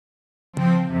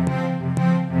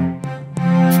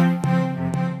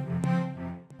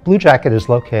Blue Jacket is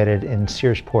located in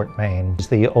Searsport, Maine. It's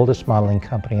the oldest modeling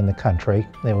company in the country.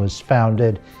 It was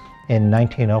founded in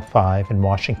 1905 in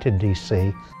Washington,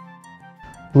 D.C.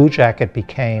 Blue Jacket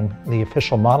became the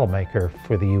official model maker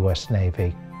for the U.S.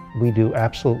 Navy. We do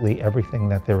absolutely everything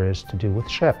that there is to do with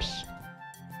ships.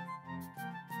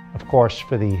 Of course,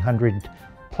 for the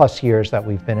 100+ years that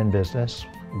we've been in business,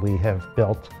 we have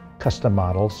built custom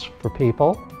models for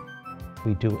people.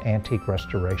 We do antique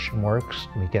restoration works.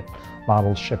 We get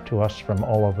models shipped to us from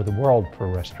all over the world for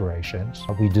restorations.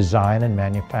 We design and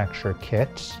manufacture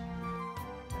kits.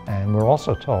 And we're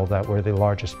also told that we're the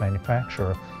largest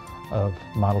manufacturer of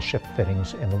model ship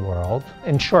fittings in the world.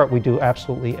 In short, we do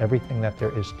absolutely everything that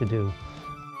there is to do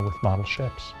with model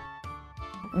ships.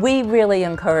 We really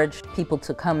encourage people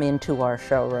to come into our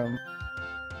showroom.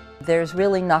 There's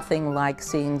really nothing like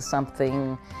seeing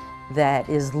something that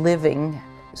is living,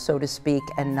 so to speak,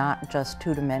 and not just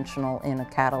two-dimensional in a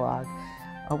catalog.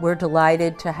 We're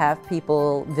delighted to have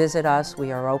people visit us.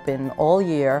 We are open all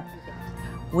year.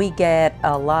 We get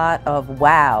a lot of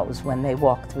wows when they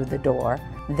walk through the door.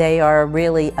 They are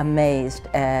really amazed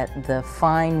at the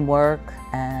fine work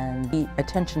and the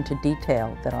attention to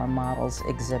detail that our models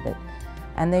exhibit.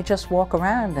 And they just walk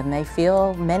around and they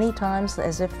feel many times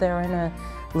as if they're in a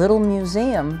little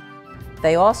museum.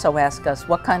 They also ask us,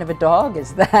 what kind of a dog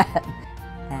is that?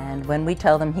 And when we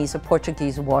tell them he's a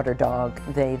Portuguese water dog,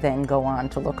 they then go on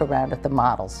to look around at the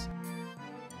models.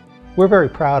 We're very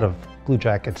proud of Blue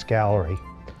Jacket's gallery.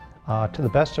 To the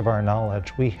best of our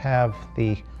knowledge, we have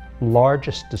the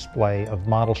largest display of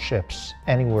model ships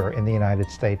anywhere in the United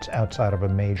States outside of a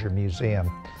major museum.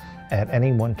 At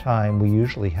any one time, we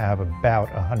usually have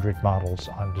about 100 models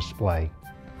on display.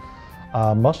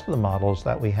 Most of the models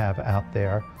that we have out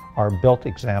there are built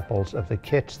examples of the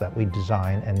kits that we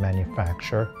design and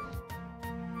manufacture.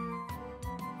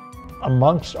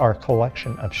 Amongst our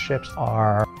collection of ships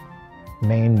are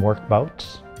Maine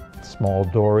workboats, small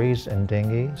dories and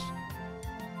dinghies,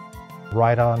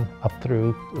 right on up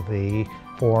through the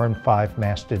 4- and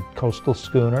 5-masted coastal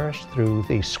schooners, through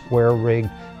the square-rigged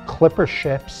clipper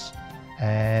ships,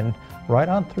 and right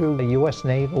on through the U.S.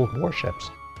 naval warships.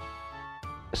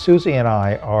 Susie and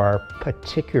I are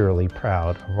particularly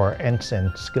proud of our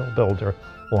Ensign Skill Builder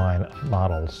line of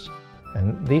models.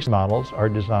 And these models are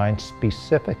designed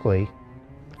specifically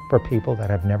for people that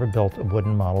have never built a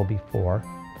wooden model before.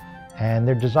 And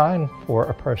they're designed for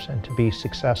a person to be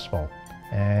successful.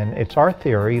 And it's our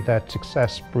theory that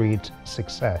success breeds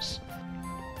success.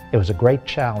 It was a great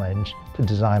challenge to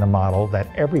design a model that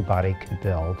everybody could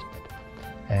build.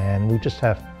 And we just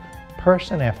have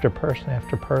person after person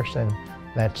after person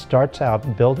that starts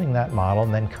out building that model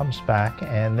and then comes back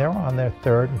and they're on their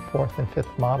 3rd and 4th and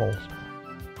 5th models.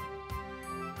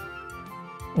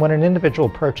 When an individual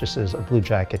purchases a Blue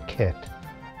Jacket kit,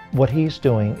 what he's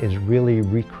doing is really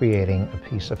recreating a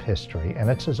piece of history, and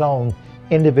it's his own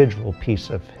individual piece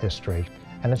of history.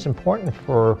 And it's important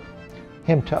for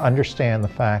him to understand the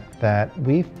fact that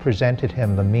we've presented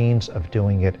him the means of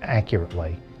doing it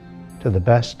accurately, to the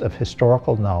best of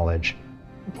historical knowledge.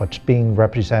 What's being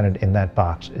represented in that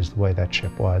box is the way that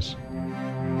ship was.